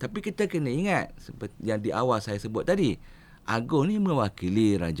 Tapi kita kena ingat seperti yang di awal saya sebut tadi, Agong ni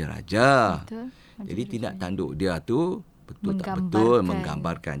mewakili raja-raja. Jadi tindak tanduk dia tu betul tak betul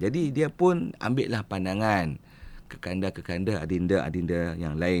menggambarkan. Jadi dia pun ambillah pandangan kekanda-kekanda adinda-adinda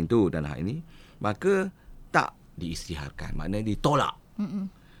yang lain tu dalam hal ini, maka tak diisytiharkan, maknanya ditolak.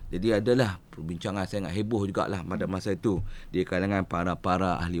 Jadi adalah perbincangan sangat heboh jugalah pada masa itu di kalangan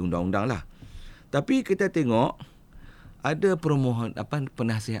para ahli undang-undang lah. Tapi kita tengok ada permohon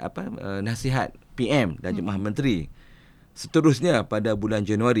nasihat PM dan Jemaah Menteri seterusnya pada bulan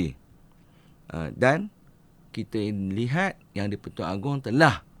Januari. Dan kita lihat yang di-Pertuan Agong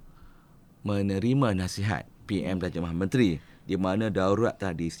telah menerima nasihat PM dan Jemaah Menteri di mana darurat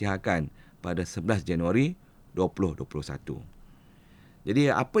telah diisytiharkan pada 11 Januari 2021.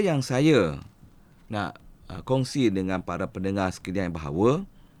 Jadi apa yang saya nak kongsi dengan para pendengar sekalian bahawa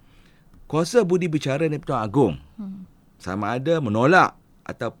kuasa budi bicara Di-Pertuan Agong sama ada menolak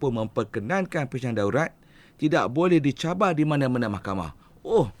ataupun memperkenankan persidangan darurat tidak boleh dicabar di mana-mana mahkamah.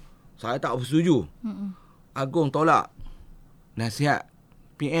 Oh, saya tak bersetuju. Agong tolak nasihat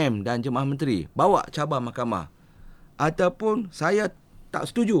PM dan Jemaah Menteri, bawa cabar mahkamah. Ataupun saya tak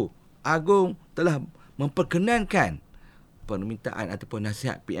setuju, Agong telah memperkenankan permintaan ataupun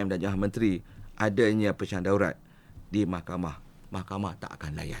nasihat PM dan Jemaah Menteri adanya persidangan darurat di mahkamah. Mahkamah tak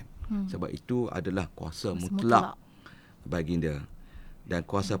akan layan. Sebab itu adalah kuasa mutlak baginda. Dan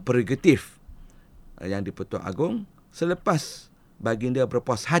kuasa prerogatif yang di-Pertuan Agong selepas baginda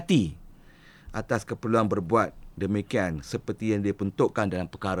berpuas hati atas keperluan berbuat demikian seperti yang dibentukkan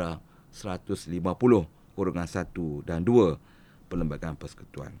dalam perkara 150/1 dan 2 Perlembagaan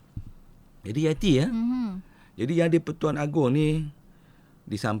Persekutuan. Jadi Yati ya. Jadi yang di-Pertuan Agong ni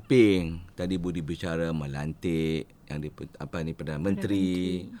di samping tadi budi bicara melantik yang Perdana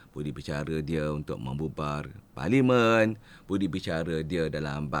Menteri, budi bicara dia untuk membubar parlimen, budi bicara dia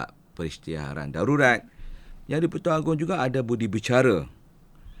dalam bab perisytiharan darurat. Yang di-Pertuan Agong juga ada budi bicara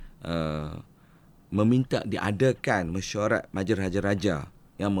meminta diadakan mesyuarat Majlis Raja-Raja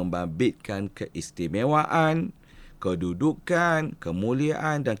yang membabitkan keistimewaan, kedudukan,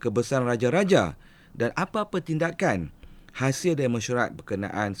 kemuliaan dan kebesaran raja-raja dan apa-apa tindakan hasil dari mesyuarat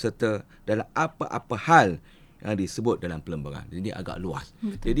berkenaan serta dalam apa-apa hal yang disebut dalam perlembagaan. Jadi agak luas.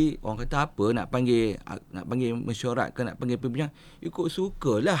 Betul. Jadi orang kata apa nak panggil mesyuarat ke nak panggil pimpinan, ikut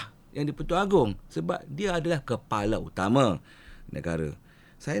sukalah yang di-Pertuan Agong sebab dia adalah kepala utama negara.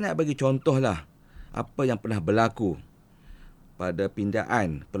 Saya nak bagi contohlah apa yang pernah berlaku pada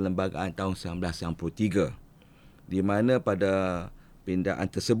pindaan perlembagaan tahun 1993 di mana pada pindaan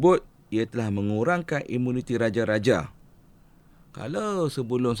tersebut ia telah mengurangkan imuniti raja-raja. Kalau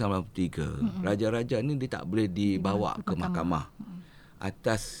sebelum 1993 raja-raja ni dia tak boleh dibawa ke mahkamah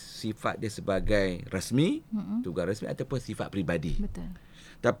atas sifat dia sebagai rasmi, tugas rasmi ataupun sifat peribadi. Betul.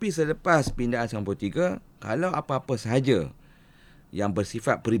 Tapi selepas pindaan 1993 kalau apa-apa sahaja yang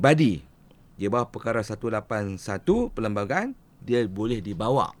bersifat peribadi di bawah perkara 181 perlembagaan, dia boleh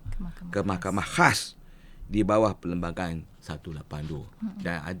dibawa ke mahkamah khas di bawah perlembagaan 182.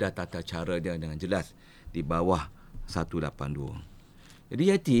 Dan ada tata cara dia dengan jelas di bawah 182. Jadi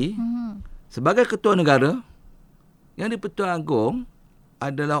Yati, sebagai ketua negara, yang di-Pertuan Agong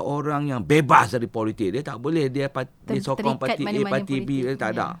adalah orang yang bebas dari politik. Dia tak boleh dia sokong parti A, parti B, dia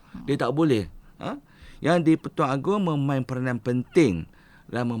tak ada. Dia tak boleh. Yang di-Pertuan Agong memain peranan penting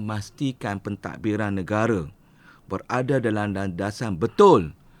dalam memastikan pentadbiran negara berada dalam landasan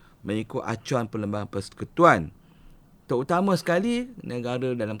betul mengikut acuan Perlembagaan Persekutuan. Terutama sekali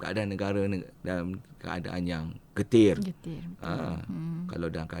negara dalam keadaan yang getir. Kalau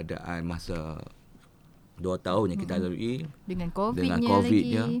dalam keadaan masa 2 tahun yang kita lalui dengan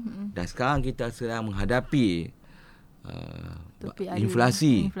COVID-nya dan sekarang kita sedang menghadapi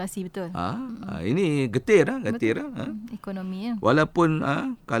inflasi betul. Ini getir. Ekonomi ya. Walaupun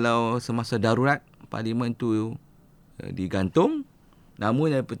kalau semasa darurat parlimen tu digantung,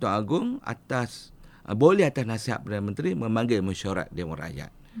 namun yang Pertuan Agong boleh atas nasihat Perdana Menteri memanggil mesyuarat Dewan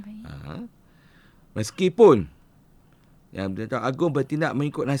Rakyat. Meskipun yang Pertuan Agong bertindak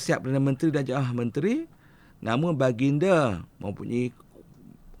mengikut nasihat Perdana Menteri dan Jemaah Menteri, namun baginda mempunyai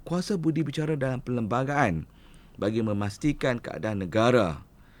kuasa budi bicara dalam perlembagaan bagi memastikan keadaan negara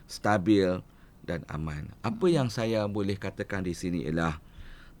stabil dan aman. Apa yang saya boleh katakan di sini ialah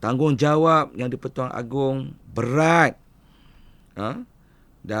tanggungjawab yang di-Pertuan Agong berat.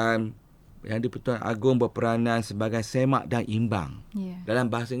 Dan yang di-Pertuan Agong berperanan sebagai semak dan imbang. Dalam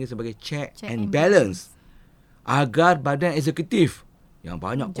bahasa Inggeris sebagai check and balance. Agar badan eksekutif yang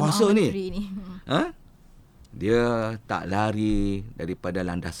banyak kuasa ni, dia tak lari daripada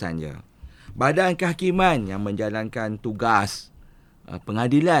landasannya. Badan kehakiman yang menjalankan tugas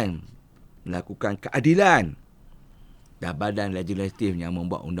pengadilan, melakukan keadilan, dan badan legislatif yang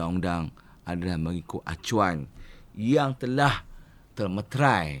membuat undang-undang adalah mengikut acuan yang telah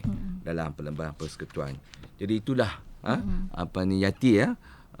termeterai dalam Perlembagaan Persekutuan. Jadi itulah Yati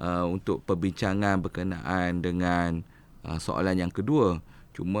untuk perbincangan berkenaan dengan soalan yang kedua.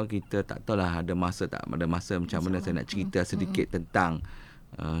 Cuma kita tak tahulah ada masa macam mana saya nak cerita sedikit tentang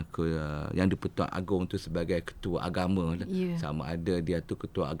yang di-Pertuan Agong tu sebagai ketua agama. Sama ada dia tu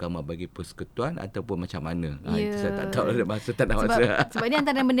ketua agama bagi persekutuan ataupun macam mana. Itu saya tak tahu ada masa tak ada masa. Sebab ni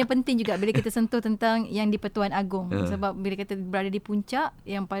antara benda penting juga bila kita sentuh tentang yang di-Pertuan Agong. Sebab bila kita berada di puncak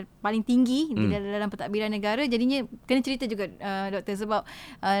yang paling tinggi dalam pentadbiran negara, jadinya kena cerita juga doktor, sebab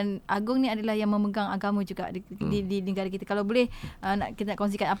Agong ni adalah yang memegang agama juga di negara kita. Kalau boleh kita nak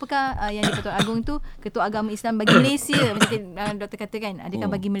kongsikan apakah yang di-Pertuan Agong tu ketua agama Islam bagi Malaysia macam doktor katakan, adakah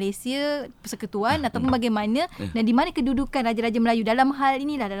bagi Malaysia persekutuan ataupun bagaimana dan di mana kedudukan Raja-Raja Melayu dalam hal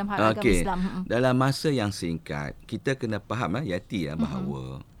inilah, dalam hal agama Islam. Dalam masa yang singkat, kita kena faham Yati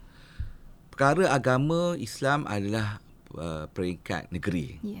bahawa perkara agama Islam adalah peringkat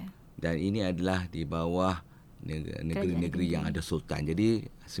negeri. Dan ini adalah di bawah negeri-negeri yang ada sultan. Jadi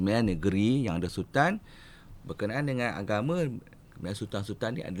 9 negeri yang ada sultan berkenaan dengan agama,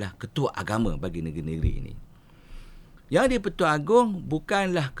 sultan-sultan ni adalah ketua agama bagi negeri-negeri ini. Yang di-Pertuan Agong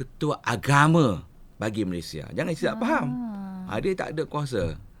bukanlah ketua agama bagi Malaysia. Jangan silap faham. Dia tak ada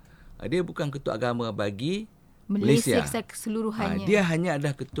kuasa. Dia bukan ketua agama bagi Malaysia keseluruhannya. Dia hanya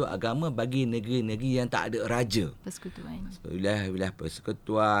adalah ketua agama bagi negeri-negeri yang tak ada raja. Persekutuan. Wilayah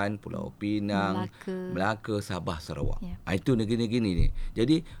Persekutuan, Pulau Pinang, Melaka, Sabah, Sarawak. Itu negeri-negeri ni.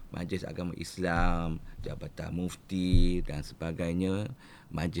 Jadi Majlis Agama Islam, Jabatan Mufti dan sebagainya,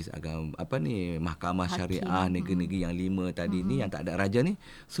 Majlis Agama Mahkamah Syariah, negeri-negeri yang 5 tadi ni yang tak ada raja ni,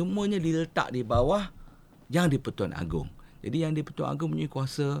 semuanya diletak di bawah yang di-Pertuan Agong. Jadi yang di-Pertuan Agong punya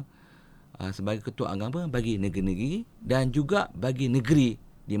kuasa sebagai ketua agama bagi negeri-negeri dan juga bagi negeri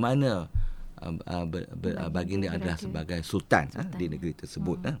di mana baginda adalah sebagai sultan di negeri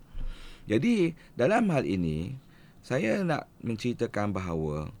tersebut. Jadi dalam hal ini saya nak menceritakan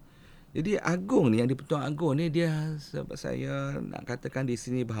bahawa jadi Agong ni, yang di-Pertuan Agong ni, dia sebab saya nak katakan di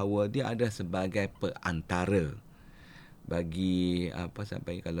sini bahawa dia ada sebagai perantara bagi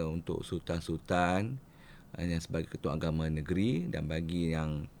sampai kalau untuk sultan-sultan yang sebagai ketua agama negeri dan bagi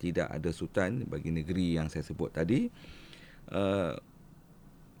yang tidak ada sultan bagi negeri yang saya sebut tadi,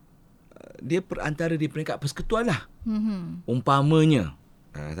 dia perantara di peringkat persekutuan lah. Umpamanya,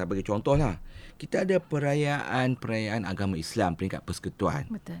 saya bagi contoh lah, kita ada perayaan agama Islam peringkat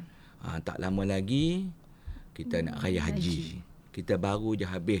persekutuan. Betul. Tak lama lagi kita nak raya haji. Kita baru je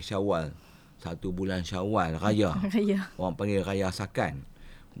habis Syawal, 1 bulan Syawal raya. Orang panggil raya Sakan.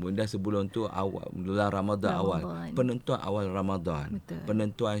 Kemudian sebelum tu bulan Ramadan awal, penentuan awal Ramadan, betul,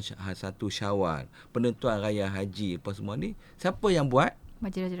 penentuan 1 Syawal, penentuan raya haji, apa semua ni siapa yang buat?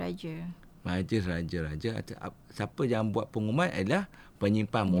 Majlis Raja-Raja. Majlis Raja-Raja. Siapa yang buat pengumuman adalah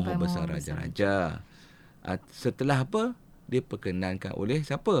penyimpan mohon besar Raja-Raja. Setelah apa? Diperkenankan oleh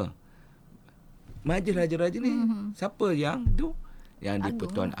siapa? Majlis Raja-Raja ni siapa yang tu? Yang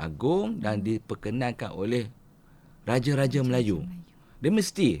di-Pertuan Agong dan diperkenankan oleh Raja-Raja Melayu. Dia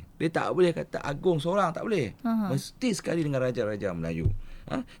mesti. Dia tak boleh kata Agong seorang, tak boleh. Mesti sekali dengan Raja-Raja Melayu.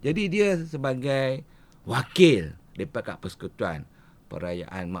 Jadi dia sebagai wakil daripada persekutuan.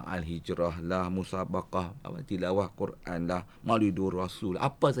 Perayaan Ma'al Hijrah lah, Musabaqah, tilawah Quran lah, Maulidur Rasul,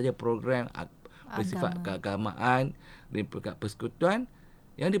 apa saja program bersifat keagamaan daripada persekutuan.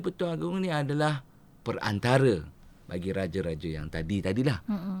 Yang di-Pertuan Agong ni adalah perantara bagi raja-raja yang tadilah.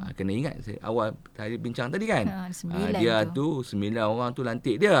 Kena ingat awal tadi bincang tadi kan. Dia tu 9 orang tu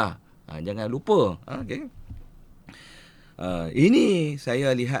lantik dia. Jangan lupa. Okey. Ini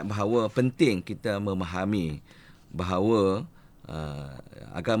saya lihat bahawa penting kita memahami bahawa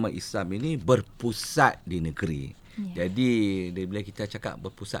agama Islam ini berpusat di negeri. Jadi bila kita cakap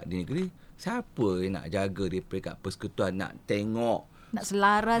berpusat di negeri, siapa yang nak jaga di peringkat persekutuan, nak tengok, nak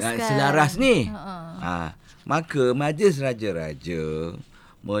selaraskan. Nak selaras ni. Maka Majlis Raja-Raja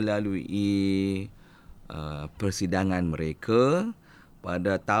melalui persidangan mereka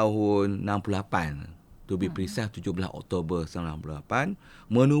pada tahun 68, to be precise 17 Oktober 1968,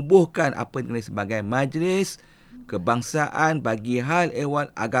 menubuhkan apa yang dikenali sebagai Majlis Kebangsaan bagi Hal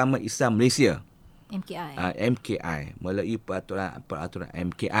Ehwal Agama Islam Malaysia. MKI melalui peraturan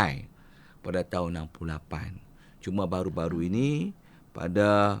MKI pada tahun 68. Cuma baru-baru ini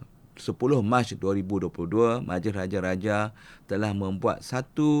pada 10 Mac 2022, Majlis Raja-Raja telah membuat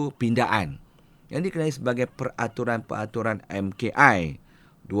satu pindaan yang dikenali sebagai peraturan-peraturan MKI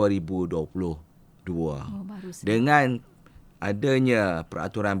 2022. Dengan adanya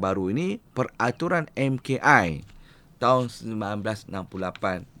peraturan baru ini, peraturan MKI tahun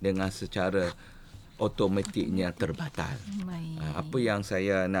 1968 dengan secara automatiknya terbatal. Apa yang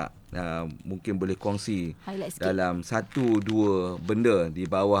saya nak mungkin boleh kongsi dalam 1-2 benda di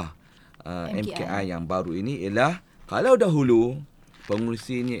bawah MKI yang baru ini ialah, kalau dahulu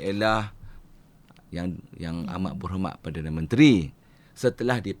pengurusi ini ialah yang amat berhormat Perdana Menteri,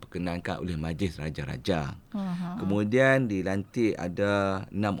 setelah diperkenankan oleh Majlis Raja-Raja. Kemudian dilantik, ada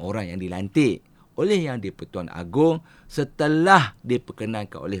 6 orang yang dilantik oleh yang di-Pertuan Agong setelah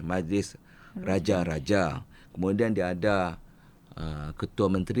diperkenankan oleh Majlis Raja-Raja. Kemudian dia ada ketua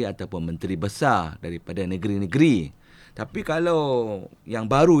menteri ataupun menteri besar daripada negeri-negeri. Tapi kalau yang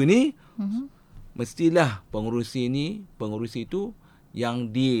baru ini, mestilah pengurusi itu yang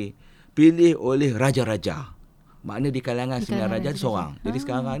dipilih oleh Raja-Raja. Makna di kalangan 9 raja seorang. Jadi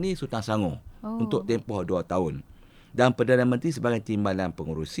sekarang ni Sultan Selangor untuk tempoh 2 tahun. Dan Perdana Menteri sebagai timbalan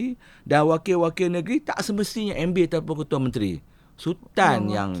pengurusi, dan wakil-wakil negeri tak semestinya MB ataupun Ketua Menteri.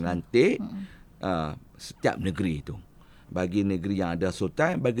 Sultan yang lantik setiap negeri itu. Bagi negeri yang ada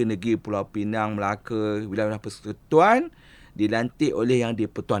sultan, bagi negeri Pulau Pinang, Melaka, wilayah persekutuan, dilantik oleh Yang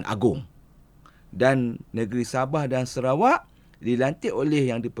di-Pertuan Agong. Dan negeri Sabah dan Sarawak dilantik oleh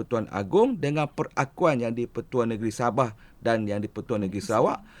Yang di-Pertuan Agong dengan perakuan Yang di-Pertuan Negeri Sabah dan Yang di-Pertuan Negeri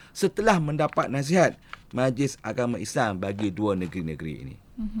Sarawak setelah mendapat nasihat Majlis Agama Islam bagi 2 negeri-negeri ini.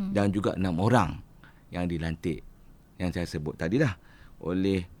 Dan juga 6 orang yang dilantik yang saya sebut tadilah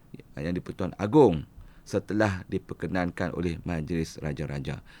oleh Yang di-Pertuan Agong setelah diperkenankan oleh Majlis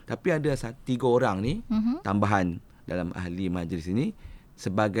Raja-Raja. Tapi ada 3 orang ni tambahan dalam ahli majlis ini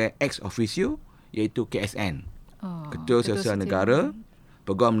sebagai ex officio, iaitu KSN. Ketua Setiausaha Negara,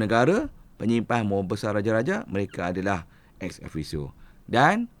 Peguam Negara, Penyimpan Mahu Besar Raja-Raja, mereka adalah ex officio.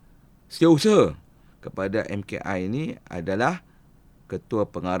 Dan setiausaha kepada MKI ini adalah Ketua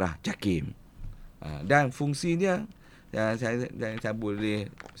Pengarah JAKIM. Dan fungsinya yang saya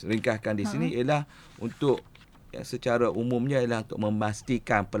boleh ringkaskan di sini ialah untuk secara umumnya ialah untuk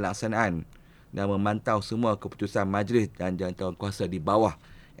memastikan pelaksanaan dan memantau semua keputusan majlis dan jawatankuasa di bawah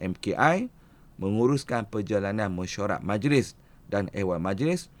MKI, menguruskan perjalanan mesyuarat majlis dan ehwal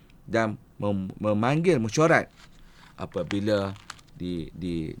majlis dan memanggil mesyuarat apabila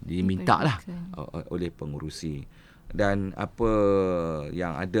dimintalah oleh pengurusi. Dan apa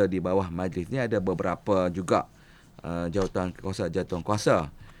yang ada di bawah majlis ni ada beberapa juga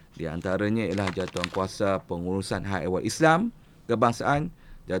jawatankuasa. Di antaranya ialah jawatankuasa pengurusan hak ehwal Islam kebangsaan,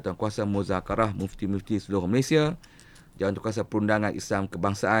 jawatankuasa muzakarah mufti-mufti seluruh Malaysia, jawatankuasa perundangan Islam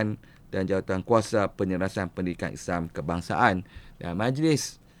kebangsaan dan jawatankuasa penyerasan pendidikan Islam kebangsaan. Dan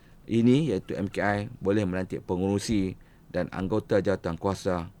majlis ini iaitu MKI boleh melantik pengurusi dan anggota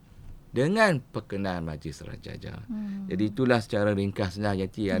jawatankuasa dengan perkenaan Majlis Raja-Raja. Jadi itulah secara ringkaslah.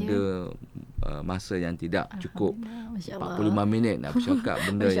 Jadi ada masa yang tidak cukup 45 minit nak bercakap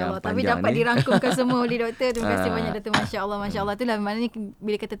benda yang panjang. Tapi dapat dirangkumkan semua oleh doktor. Terima kasih banyak doktor. Masya Allah, Masya Allah. Itulah maknanya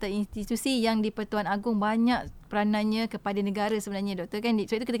bila kata institusi yang di-Pertuan Agong banyak peranannya kepada negara sebenarnya doktor kan.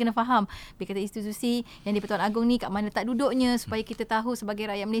 Sebab itu kita kena faham bila kata institusi yang di-Pertuan Agong ni kat mana letak duduknya, supaya kita tahu sebagai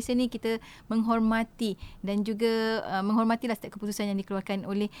rakyat Malaysia ni kita menghormati dan juga menghormatilah setiap keputusan yang dikeluarkan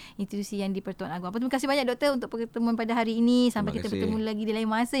oleh institusi yang di-Pertuan Agong. Terima kasih banyak doktor untuk pertemuan pada hari ini. Sampai kita bertemu lagi di lain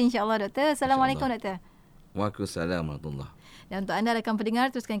masa insya-Allah doktor. Assalamualaikum doktor. Waalaikumsalam warahmatullahi. Dan untuk anda rakan pendengar,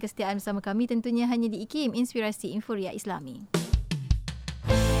 teruskan kesetiaan bersama kami tentunya hanya di IKIM, Inspirasi Inforia Islami.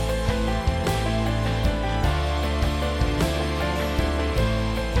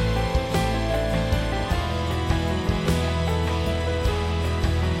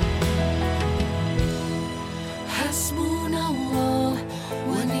 Hasbunallah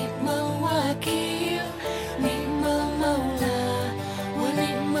wa ni'mal wakil, ni'mal maula wa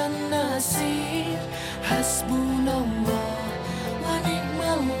ni'mal nasir. Hasbunallah wa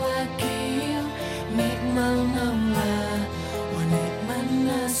ni'mal wakil, ni'mal maula wa ni'mal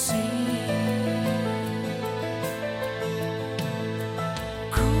nasir.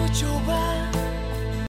 Ku coba